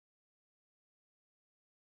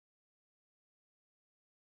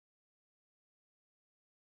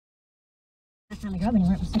last time we drove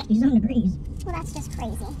anywhere, it was 60-some degrees. Well, that's just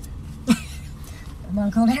crazy. We're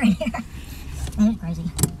blowing cold air in here. That is crazy.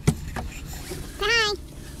 Hi.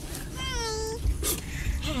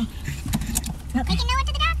 Hi. Okay. Taking Noah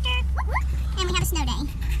to the doctor. Whoop, whoop. And we have a snow day.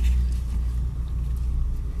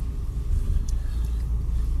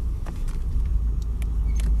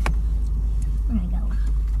 Where'd I go?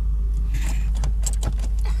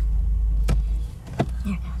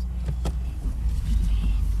 There it goes.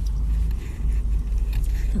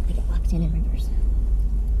 I don't think it locks in reverse.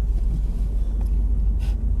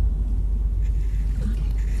 Okay.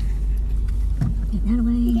 Get that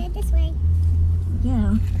away. Good, this way.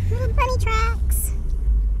 Yeah. Little bunny tracks.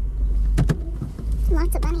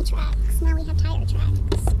 Lots of bunny tracks. Now we have tire tracks.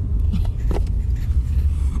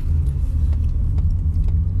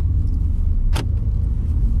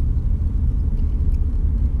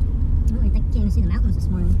 Oh, I think you can't even see the mountains this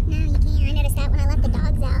morning. No, you can't. I noticed that when I let the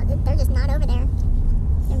dogs out. They're just not over there.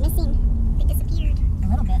 They're missing. They disappeared. A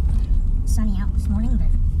little bit sunny out this morning, but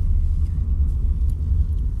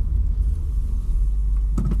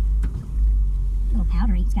a little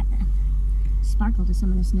powdery. It's got the sparkle to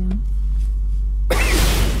some of the snow. You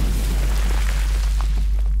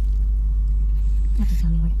have to tell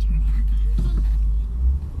me where to turn at.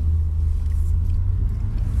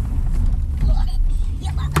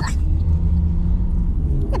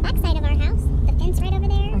 The backside of our house. The fence right over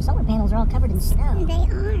there. Our solar panels are all covered in snow. They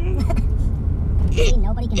are. See,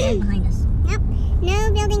 nobody can build behind us. Nope.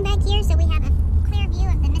 No building back here, so we have a clear view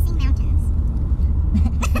of the missing mountains.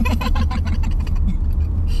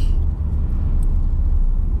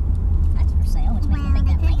 That's for sale, which makes me think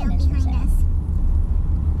that land is for behind sale. us.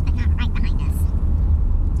 But not right behind us.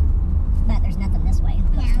 But there's nothing this way. It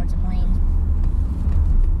goes Yeah. towards the plains.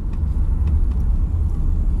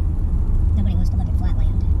 Nobody wants to look at flat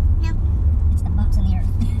land. Nope. It's the bumps in the earth.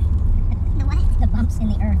 The what? The bumps in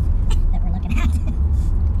the earth that we're looking at.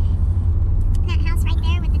 That house right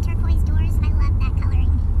there with the turquoise doors, I love that coloring.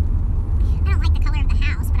 I don't like the color of the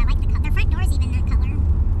house, but I like the color. Their front door's even that color.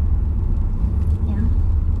 Yeah.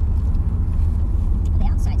 The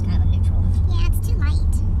outside's kind of a neutral. Yeah, it's too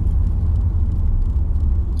light.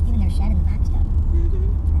 Even their shed in the back's got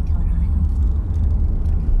that color on it.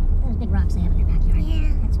 Those big rocks they have in their backyard.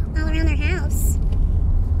 Yeah. That's cool. All around their house.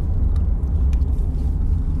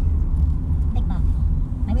 Big bump.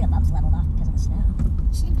 Maybe the bump's leveled off because of the snow.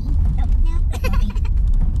 Should be. Nope. Nope. Won't be.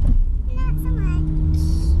 Not so much.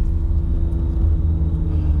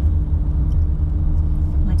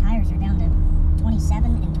 My tires are down to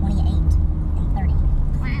 27 and 28 and 30.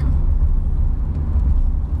 Wow.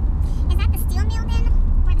 Is that the steel mill then?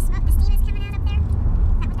 Where the smoke, the steam is coming out up there? Is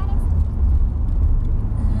that what that is?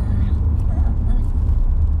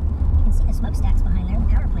 You can see the smokestacks behind there. The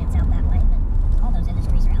power plant's out that way, but all those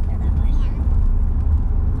industries are out there that way. Yeah.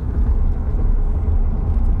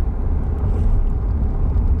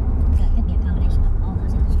 So it could be a combination of all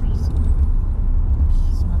those industries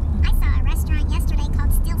smoking. I saw a restaurant yesterday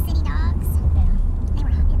called Steel City Dogs. Yeah. It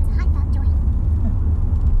was a hot dog joint.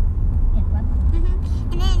 Yeah, well,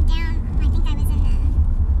 And then down, I think I was in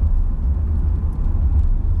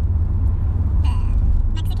the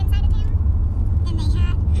Mexican side of town, and they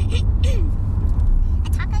had a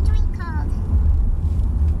taco joint called,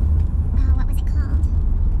 oh, what was it called?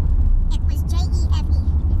 It was Jefe.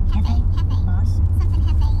 Jefe. Boss. Something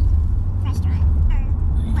Jefe restaurant, or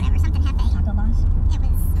whatever, something Jefe. Taco Boss. It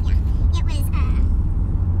was, yeah, it was,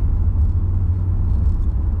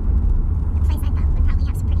 a place I thought would probably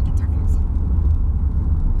have some pretty good tacos.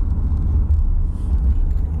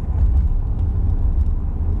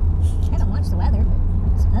 I haven't watched the weather, but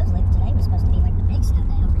supposedly today was supposed to be like the big snow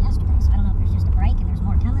day over yesterday. So I don't know if there's just a break and there's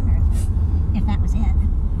more coming, or if that was it.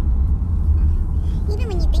 Even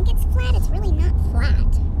when you think it's flat, it's really not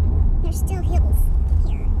flat. There's still hills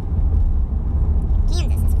here.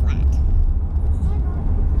 Kansas is flat.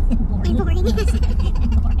 Boring. Boring.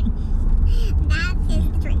 Boring. That is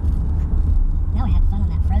the truth. No, I had fun on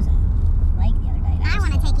that frozen lake the other day. That I was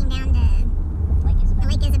want to cool. take him down to Lake Isabel.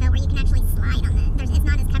 Lake Isabel where you can actually slide on it. It's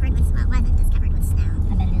not as covered with, well, it wasn't as covered with snow.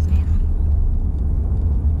 I bet it is now.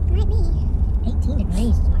 It might be. 18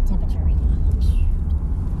 degrees is my temperature reading.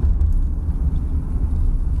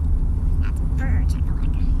 That's burr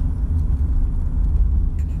chakalaka.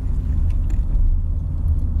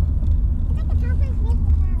 It's like the top of the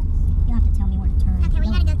house. You'll have to tell me where to turn.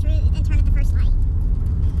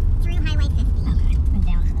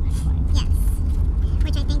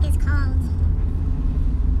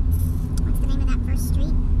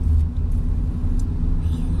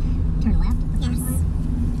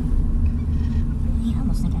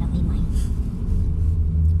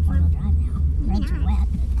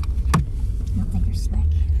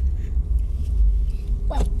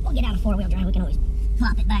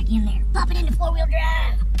 in there. Pop it into four-wheel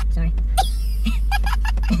drive. Sorry.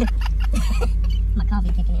 My coffee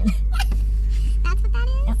kicking in. That's what that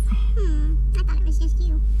is? Yep. I thought it was just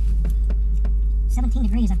you. 17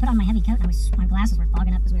 degrees. I put on my heavy coat and my glasses were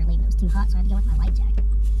fogging up as we were leaving. It was too hot, so I had to go with my light jacket.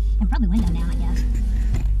 And probably window down, I guess.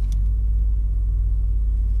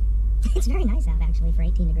 It's very nice out, actually, for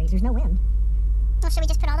 18 degrees. There's no wind. Well, should we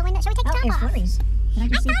just put all the windows? Should we take the There's top off? flurries. Did I I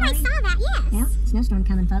just see thought I flurries? saw that, yes. Yeah, snowstorm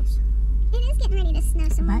coming, folks. It is getting ready to snow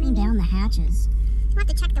some more. Button maybe. down the hatches. We'll have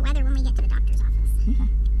to check the weather when we get to the doctor's office. Okay.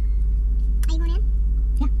 Are you going in?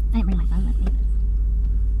 Yeah, I didn't bring my phone with me, but...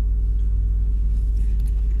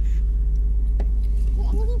 Did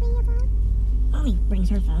any of you bring your phone? Mommy brings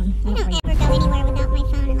her phone. I don't ever go anywhere without my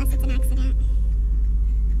phone unless it's an accident.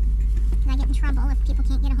 Because I get in trouble if people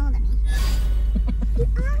can't get a hold of me. You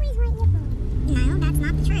always write your phone. No, that's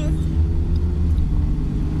not the truth.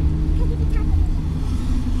 Because you can talk with me.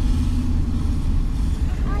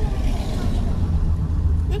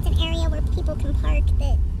 That's an area where people can park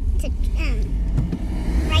to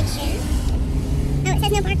ride shares. Oh, it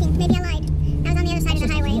says no parking. Maybe I lied. That was on the other side of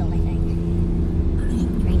the highway. Field, I think.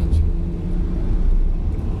 Drainage.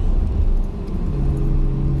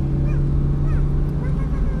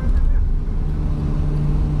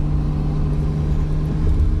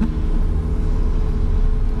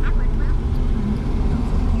 That worked well.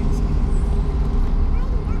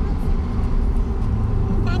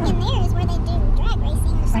 Back in there is where they do drag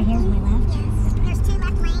racing or something. Right here's my left? Yes. There's 2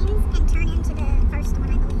 left lanes and turn into the first one,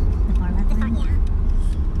 I believe. The far left The far, lane? yeah.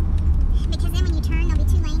 Because then when you turn, there'll be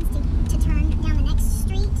 2 lanes to turn down the next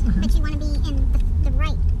street, but you want to be in the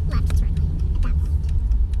right left turn lane at that point.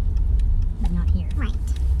 But not here. Right.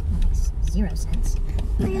 That makes zero sense.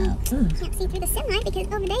 Well, Ooh, can't see through the sunlight because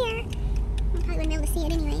over there, I probably wouldn't be able to see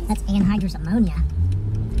it anyways. that's anhydrous ammonia.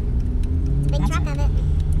 It's a big that's truck of it.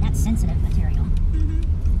 That's sensitive material.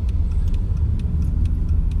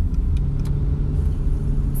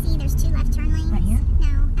 See, there's 2 left turn lanes. Right here?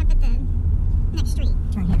 No, up at the next street.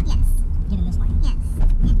 Turn here. Yes. Get in this lane. Yes.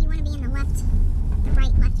 If you want to be in the right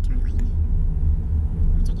left turn lane.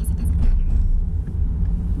 Which I guess it doesn't matter.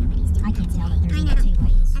 Nobody's doing I can't that tell today. that there's I even know. 2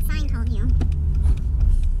 lanes. A sign told you.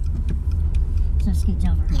 So scooch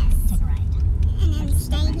over. Yes. Take a right. And then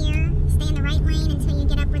stay here. Stay in the right lane until you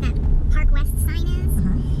get up where that Park West sign is.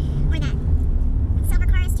 Uh-huh. Where that silver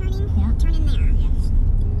car is turning. Yeah. Turn in there. Yes.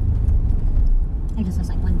 It just looks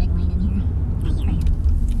like one big lane in here. Right here.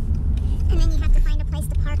 And then you have to find a place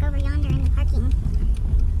to park over yonder in the parking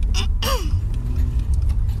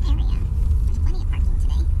area. There's plenty of parking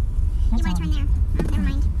today. That's You want all. to turn there? Oh, never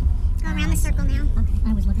mind. Go around the circle now. Okay.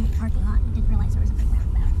 I was looking at the parking lot and didn't realize there was a big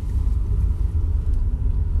roundabout.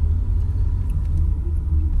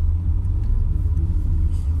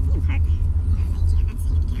 You can park. No, you can't. That's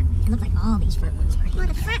handicap. It looked like all these front ones were Well,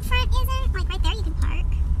 the handicapped. front isn't. Like right there, you can park.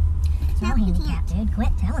 It's all No, you handicapped, dude.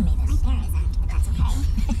 Quit telling me this. Right there isn't, but that's okay.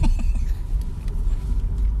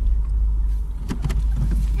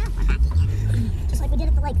 Oh, we're back again. Just like we did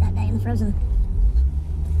at the lake that day in the frozen.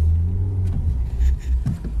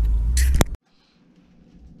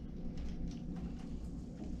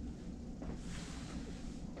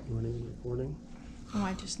 Running, recording. Oh,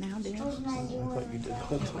 I just now did. I thought you did the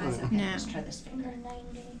whole time. No. Let's try this finger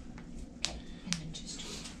 90. Okay. And then just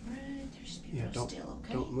right there's Yeah, people still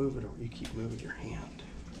okay. don't move it, or you keep moving your hand.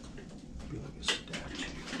 Be like a statue.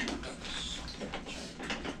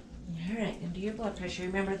 All right, and do your blood pressure.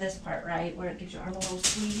 Remember this part, right? Where it gives your arm a little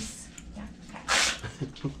squeeze? Yeah, okay.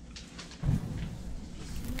 Super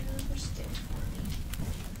stiff for me.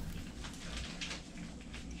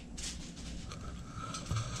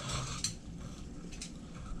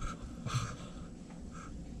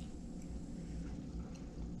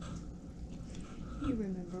 You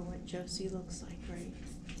remember what Josie looks like, right?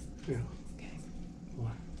 Yeah. Okay.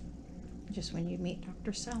 What? Just when you meet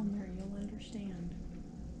Dr. Selmer, you'll understand.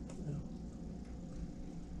 Yeah.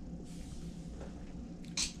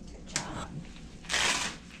 Good job.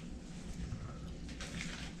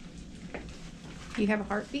 You have a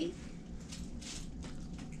heartbeat?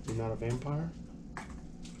 You're not a vampire?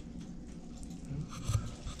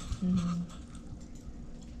 Mm-hmm.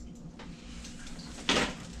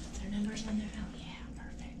 Their numbers on their phone. Yeah,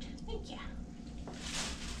 perfect. Thank you.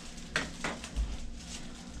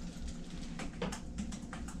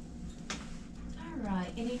 All right.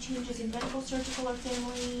 Any changes in medical, surgical, or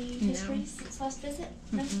family No. history since last visit?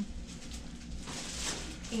 No. Mm-mm.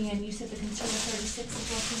 And you said the consumer 36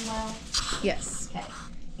 is working well? Yes. Okay.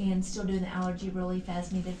 And still doing the allergy relief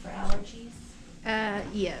as needed for allergies?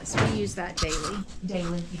 Yes, we use that daily.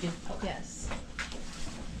 Daily, you do? Okay. Yes.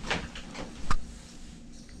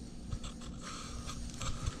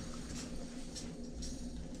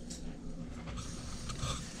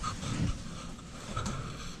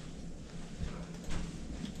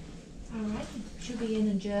 be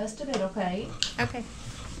in just a bit, okay? Okay.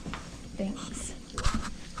 Thanks.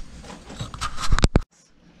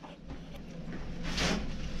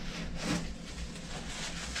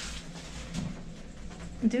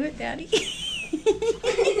 Do it, Daddy.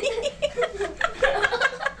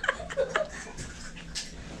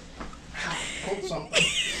 Hold something.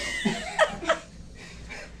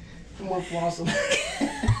 More flossing.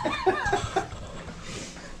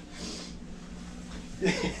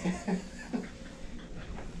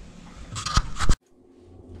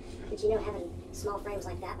 But you know, having small frames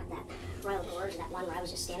like that with that Royal Gorge, that one where I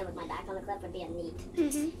was just standing with my back on the cliff, would be a neat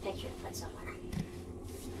picture to put somewhere.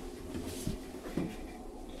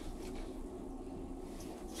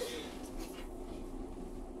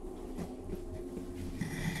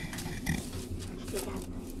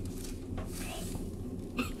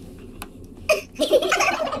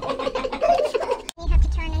 You have to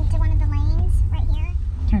turn into one of the lanes right here.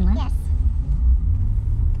 Turn left?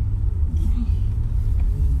 Yes.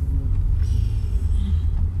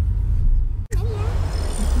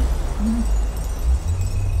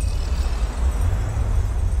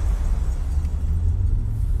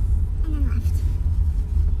 And then left.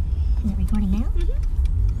 Is it recording now?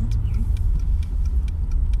 That's weird.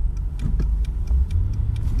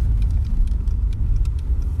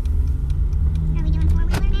 Are we doing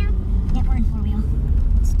four-wheeler now? Yeah, we're in four-wheel.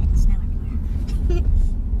 It's spitting snow everywhere.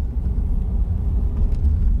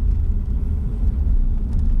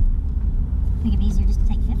 Think it'd be easier just to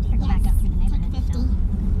take 50 or go back up through the neighborhood? Take 50.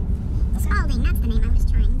 Okay. Spalding, that's the name I was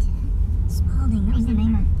trying to. Spalding, that was the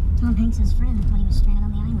name of Tom Hanks' friend when he was stranded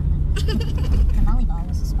on the island. The volleyball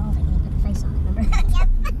was a Spalding when he put the face on it, remember? Yep.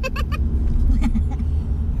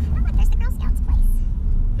 Oh, look, there's the Girl Scouts place.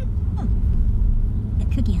 The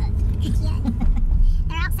cookie hut. Yeah.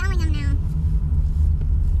 They're out selling them now.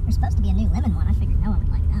 There's supposed to be a new lemon one. I figured Noah would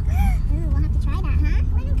like that one. Ooh, we'll have to try that, huh?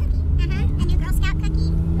 Lemon cookie? A new Girl Scout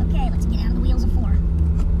cookie. Okay, let's get out of the wheels of 4.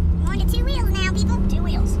 We're on to 2 wheels now, people. 2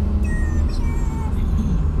 wheels.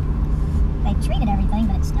 They've treated everything,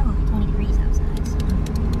 but it's still only 20 degrees outside. So. We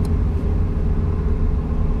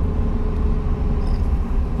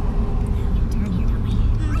gotta turn here, don't we?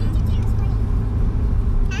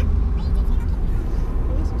 Huh?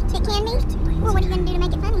 It can be? Well, what are you going to do to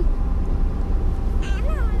make it funny?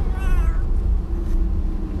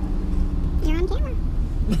 You're on camera.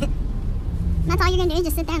 That's all you're going to do is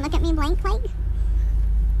just sit there and look at me blank, like?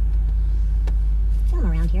 Film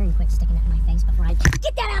around here and quit sticking it in my face before I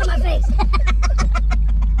get that out of my face.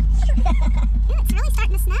 Ooh, it's really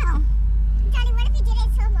starting to snow. Daddy, what if you did it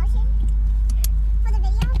in slow motion? For the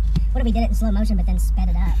video? What if we did it in slow motion but then sped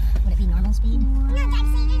it up? Would it be normal speed? No, Dad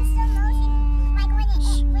said you did it in slow motion. Like when it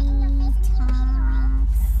went in your face and you made it away.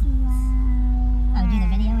 Oh, do the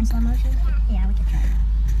video in slow motion? Yeah, we could try that.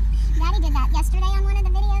 Daddy did that yesterday on one of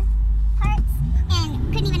the video parts and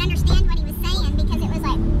couldn't even understand what he was saying because it was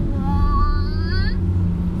like,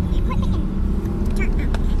 quit making turn. Oh, okay.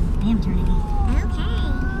 I am turning.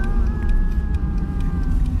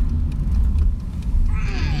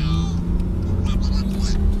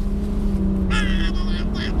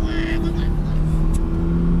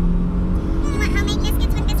 You want homemade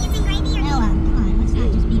biscuits with biscuits and gravy or Noah, come on, let's not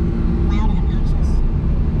just be loud and obnoxious.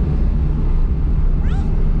 what?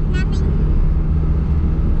 Nothing.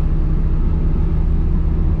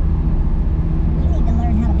 You need to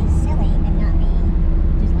learn how to be silly and not be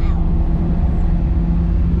just loud.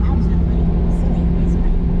 Loud is not funny. Silly is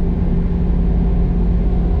funny.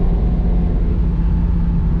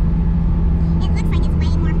 It looks like it's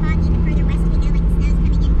way more foggy the further west we go, like the snow's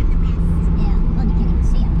coming in from the west. Yeah, well, you can't even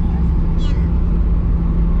see up north. Yeah.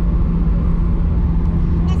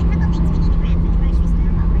 There's a couple things we need to grab from the grocery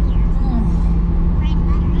store while we're here. Bread and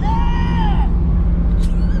butter.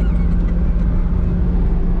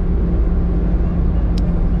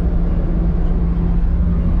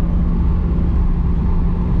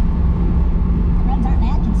 The roads aren't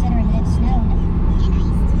bad considering that it snowed. And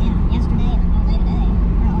iced. Yeah, yesterday and all day today.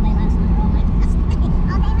 Or all day last night, or all night last night.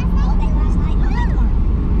 All day last All night? day last night, all day tomorrow.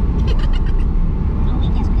 All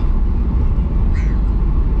week yesterday.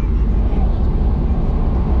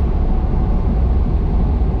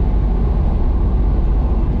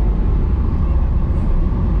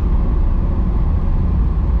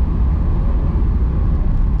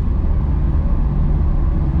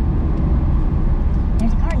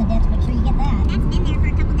 There's a car in the ditch, make sure you get that. That's been there for a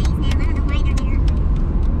couple days now. I don't know why they're there.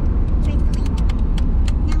 Truthfully.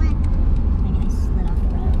 No one. Maybe they slid off the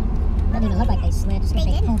road. Doesn't even look like they slid, just They like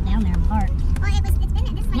they didn't. pulled down there and parked. Well, it's been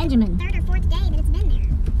there. This is like Benjamin. the 3rd or 4th day that it's been there.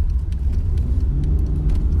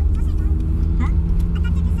 Huh? I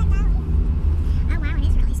thought they just said go. Oh wow, it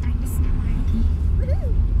is really starting to snow. Woohoo!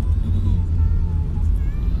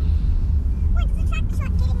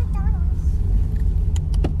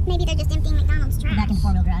 Maybe they're just emptying McDonald's trash. We're back in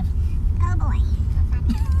four-wheel drive. Oh boy.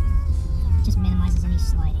 Just minimizes any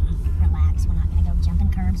sliding. Relax. We're not going to go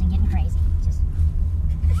jumping curbs and getting crazy. Just.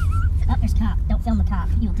 Oh, there's a cop. Don't film the cop.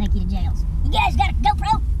 He will take you to jails. You guys got a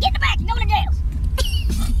GoPro? Get in the back. You're going to jails.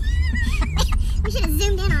 We should have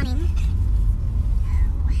zoomed in on him.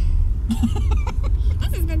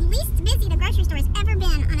 This is the least busy the grocery store has ever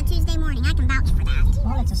been on a Tuesday morning. I can vouch for that.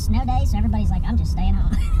 Well, it's a snow day, so everybody's like, I'm just staying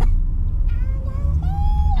home.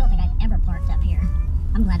 I don't think I've ever parked up here.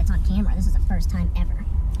 I'm glad it's on camera. This is the first time ever.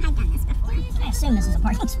 I've done this before. I assume this is a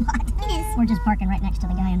parking spot. It is. We're just parking right next to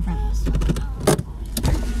the guy in front of us.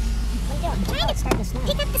 What are you doing? Trying to Start the snow.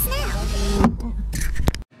 pick up the snow.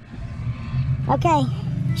 Okay,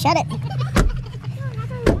 shut it.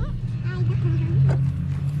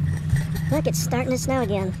 Look, it's starting to snow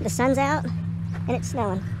again. The sun's out, and it's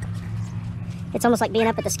snowing. It's almost like being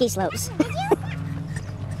up at the ski slopes. Did you? I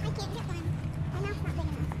can't get one. My mouth's not big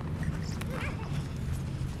enough.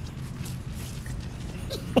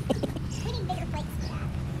 We need bigger flakes for that.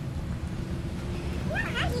 Yeah,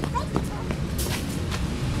 I need flakes before.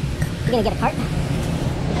 You gonna get a cart?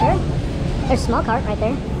 Sure. There's a small cart right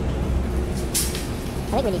there. I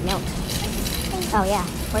think we need milk. Oh yeah,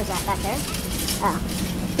 where's that? Back there? Oh.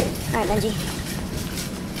 All right, Benji.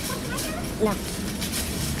 No.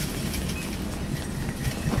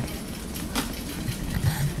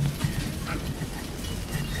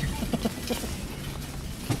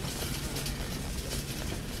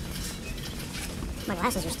 My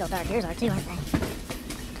glasses are still dark. Yours are too, aren't they?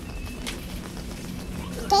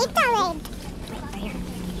 Gatorade. Wait, right here.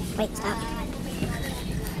 Wait, stop.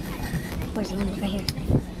 Where's the lemonade? Right here.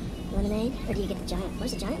 Lemonade? Or do you get the giant?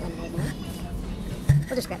 Where's the giant lemonade, man?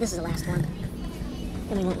 We'll just grab, this is the last one.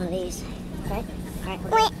 Then we want one of these. Right? Alright.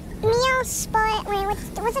 Wait, meal spot. Wait, what's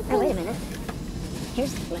it? Oh, wait a minute.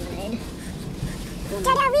 Here's the lemonade.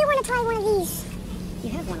 Daddy, I really want to try one of these. You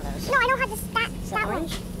have one of those. No, I don't have this. That one.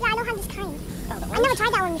 orange? Yeah, I don't have this kind. Oh, the I never orange?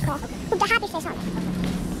 tried that one before. With the happy face on it.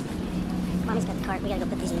 Mommy's got the cart. We gotta go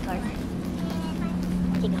put these in the cart.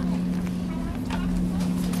 Keep going.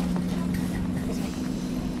 This way.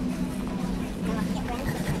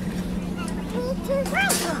 Me too.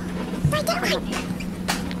 Right. Right, get one.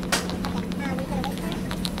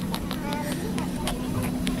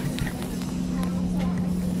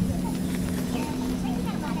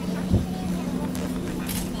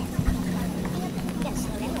 You gotta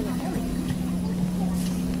slow down when you're filming.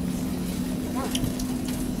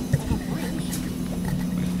 Orange.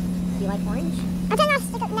 Do you like orange? I think I'll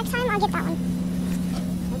stick it next time. I'll get that one.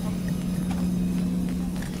 Okay.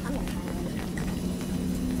 I'm gonna try one.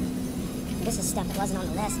 This is stuff that wasn't on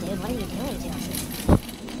the list, dude. What are you doing to us?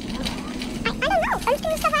 I don't know. I'm just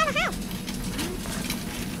doing stuff out of the house.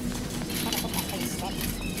 Gotta hold that thing steady.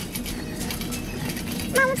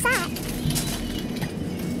 Mom, what's that?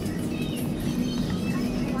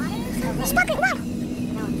 Sparkling water.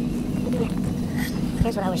 No.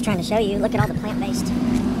 Here's what I was trying to show you. Look at all the plant-based.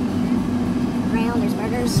 Brown, there's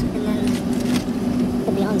burgers, and then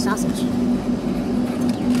the Beyond sausage.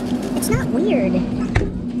 It's not weird.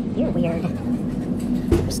 You're weird.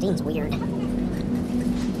 Christine's weird.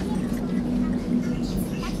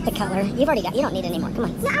 The color. You've already got, you don't need any more. Come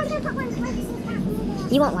on. No, I was going to put one where this is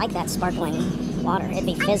that. You won't like that sparkling water. It'd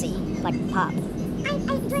be fizzy, like pop. I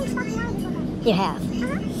drank sparkling water before. You have.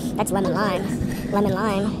 That's lemon lime. Lemon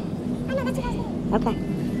lime. I know, that's what I was doing. Okay.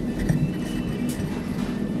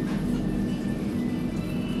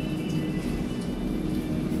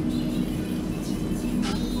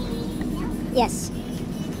 Yes.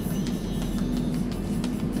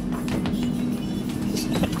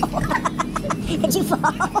 Did you fall? I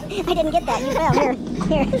didn't get that. You fell. Here.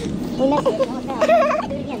 Here. We missed it. Oh, it fell.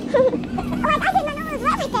 Do it again. Oh, I didn't know it was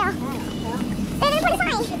wet right there. They didn't put a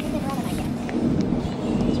sign.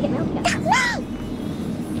 Did you get milk? Yeah. No!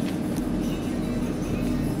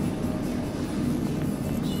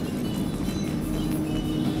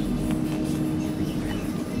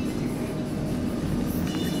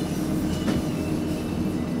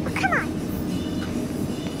 Come on.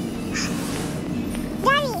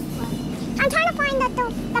 Daddy, I'm trying to find the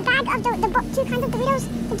bag of the two kinds of Doritos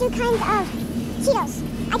and two kinds of Cheetos.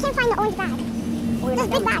 I can't find the orange bag. We're There's not, a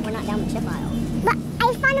big down, bag. we're not down the chip aisle. But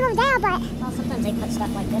I found them over there, but Well, sometimes they put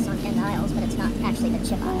stuff like this on end aisles, but it's not actually the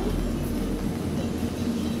chip aisle.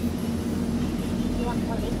 You want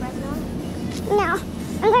one of these breads on? no.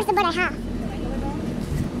 And where's the bread I have? The regular bread?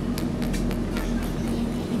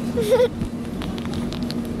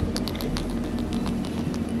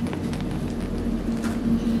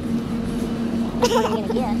 Which one are you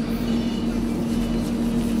gonna get?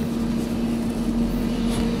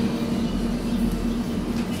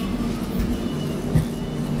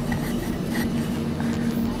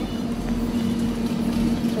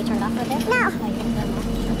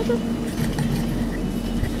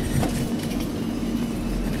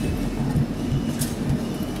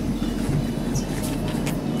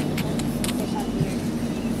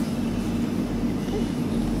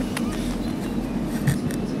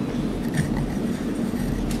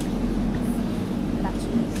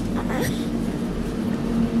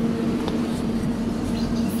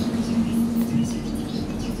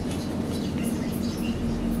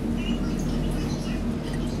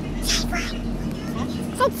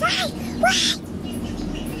 What?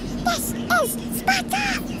 This is Sparta!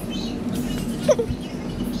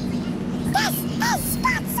 This is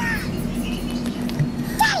Sparta!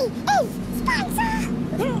 Daddy is Sparta!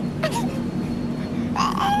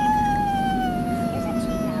 Here's that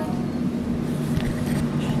cheese now.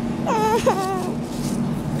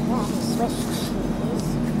 Yeah, Swiss cheese.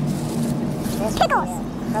 This Pickles. would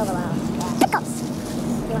be a provolone. Yeah. Pickles!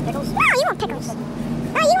 You want pickles? No, you want pickles!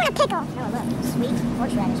 No, you want a pickle! Oh, look. Sweet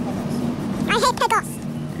horseradish pickles. I hate pickles!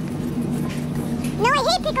 No, I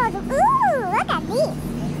hate pickles! Ooh, look at these!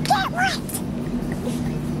 Get wet!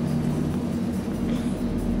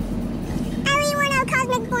 I really want a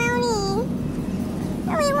cosmic brownie! I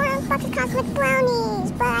really want a fucking cosmic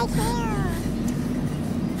brownies, but I can't.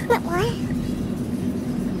 What?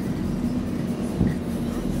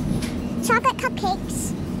 Chocolate cupcakes.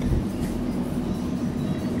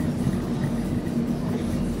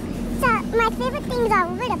 So, my favorite things are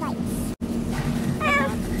Ritter Bites.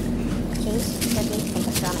 Cheese, cookies, and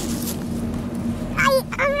pastrami. I've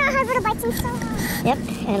not had Ritter Bites in so long. Yep,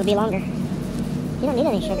 and it'll be longer. You don't need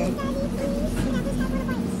any sugar. Daddy, please. Can I just have Ritter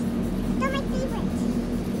Bites? They're my favorite.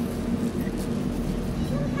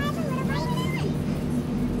 Can I have a Ritter Bite?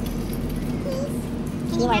 Please.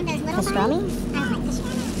 Can You like have those little pastrami? bites? I like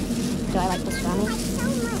pastrami. Do I like pastrami? Like so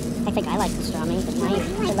much. I think I like pastrami, but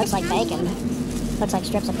it looks like bacon. Looks like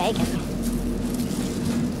strips of bacon.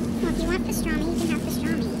 Well, if you want pastrami, you can have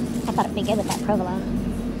pastrami. I thought it'd be good with that provolone.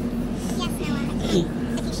 Yes, Noah. If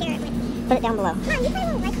you share it with me. Put it down below. Mom, you probably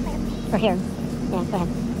won't like Ritter Bites. Or here. Yeah, go ahead.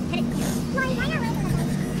 Put it here. Mom, why not like Ritter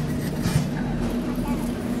Bites?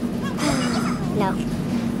 No.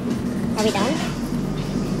 Are we done?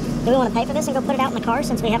 Do we want to pay for this and go put it out in the car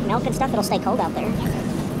since we have milk and stuff? It'll stay cold out there.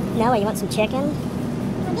 No, you want some chicken?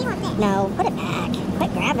 Well, we want this. No, put it back.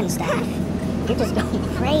 Quit grabbing stuff. You're just going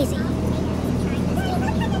crazy.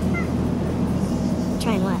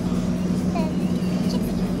 Trying what?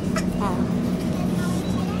 Oh.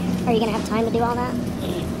 Are you going to have time to do all that?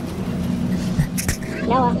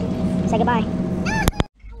 Noah, say goodbye.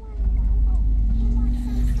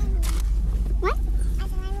 What? I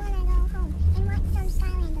said I want to go home and watch some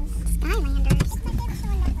Skylanders. Skylanders? It's my favorite show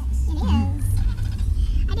on Netflix. It is.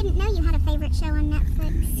 I didn't know you had a favorite show on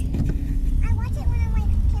Netflix. I watch it when I'm like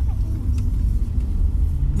different games.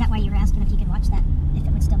 Is that why you were asking if you could watch that, if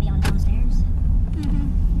it would still be on downstairs? Mm-hmm.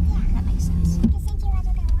 Yeah. That makes sense. Because since you guys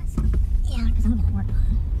are going to watch some. Yeah, because I'm going to work on it.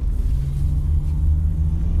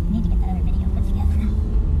 I need to get that other video put together.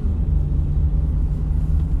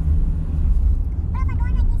 What if I go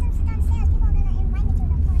and make these downstairs? People are going to invite me to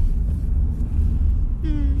the party.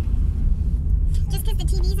 Just because the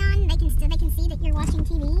TV's on, they can see that you're watching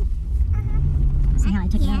TV? See how I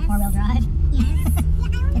took it on Yes. four-wheel drive? Yes.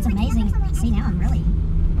 Yeah, It's amazing. See, now I'm really,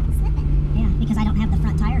 slipping. yeah, because I don't have the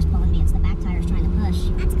front tires pulling me. It's the back tires trying to push.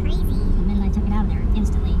 That's crazy. The minute I took it out of there, it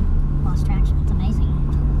instantly lost traction. It's amazing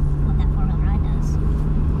what that four-wheel drive does.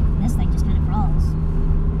 This thing just kind of crawls.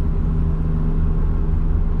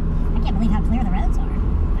 I can't believe how clear the roads are.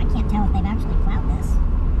 I can't tell if they've actually plowed this.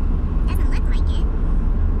 Doesn't look like it.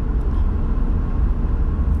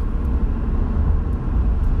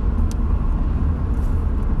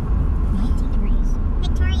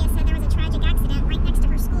 Victoria said there was a tragic accident right next to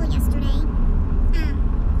her school yesterday.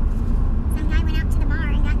 Some guy went out to the bar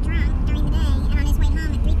and got drunk during the day, and on his way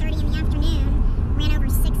home at 3:30 in the afternoon, ran over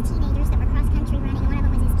 6 teenagers that were cross-country running. One of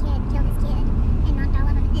them was his kid, killed his kid, and knocked all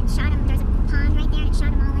of them. It shot him. There's a pond right there, and it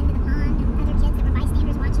shot them all into the pond. And other kids that were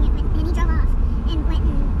bystanders watching it, and he drove off and went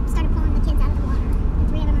and started pulling the kids out of the water. And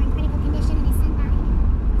 3 of them are in critical condition, and his son died.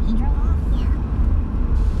 He drove off? Yeah.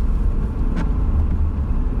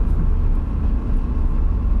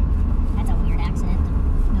 That's a weird accident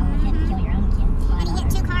to go ahead and kill your own kid. And he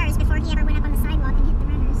hit 2 cars before he ever went up on the sidewalk and hit the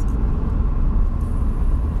runners.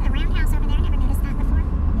 The roundhouse over there, I never noticed that before.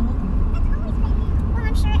 That's always been there. Well,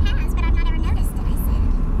 I'm sure it has, but I've not ever noticed it, I said.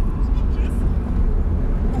 He went past it.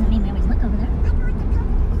 Doesn't mean we always look over there. I go at the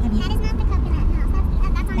coconut. Have you? That is not the coconut house.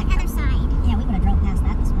 That's on the other side. Yeah, we would have drove past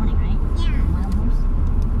that this morning, right? Yeah. Wild horse.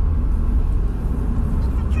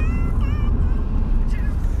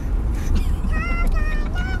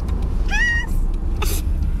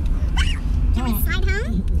 Can we slide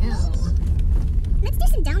home? No. Let's do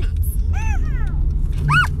some donuts.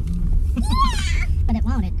 But it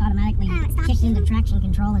won't. It automatically Oh, it stops kicked you? into traction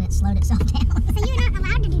control and it slowed itself down. So you're not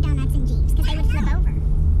allowed to do donuts in Jeeps because they would flip over.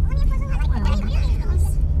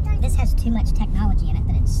 This has too much technology in it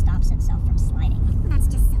that it stops itself from sliding. That's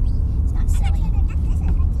just silly. It's not silly.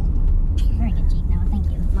 Very good, Jeep. Noah, thank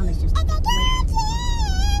you. Mama's just weird.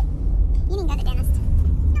 You didn't go to the dentist.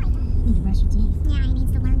 No, I don't. You need to brush your teeth. Yeah, he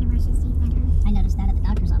needs to learn to brush his teeth better. I noticed that at the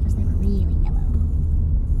doctor's office. They were really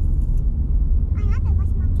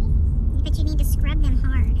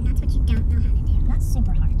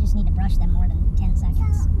watch them more than 10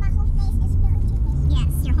 seconds. So my whole face is filled with toothpaste.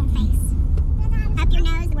 Yes, your whole face. Up your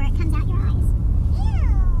nose where it comes out your eyes.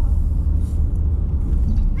 Ew.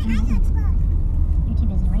 My eyes will explode. You're too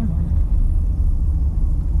busy rambling.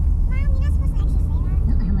 Mom, you're not supposed to actually say that.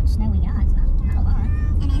 I don't know how much snow we got. It's not a lot.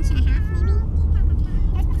 An inch and a half, maybe.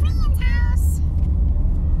 There's my friend's house.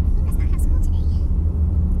 He must not have school today.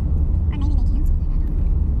 Or maybe they canceled it. I don't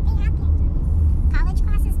know. They have canceled it. College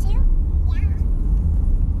classes too? Yeah.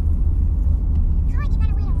 God, you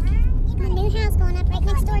gotta wait around. The new house going up right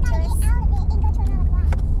next door to us. Get out of it and go to another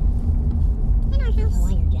block. In our I don't know house.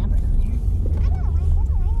 why you're jabbering on there. I know. There's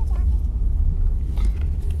a language out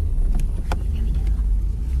There we go.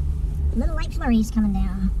 Little light flurries coming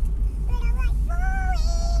down. there. Little like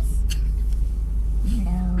boys.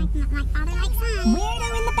 Weirdo. Like father, like son. Weirdo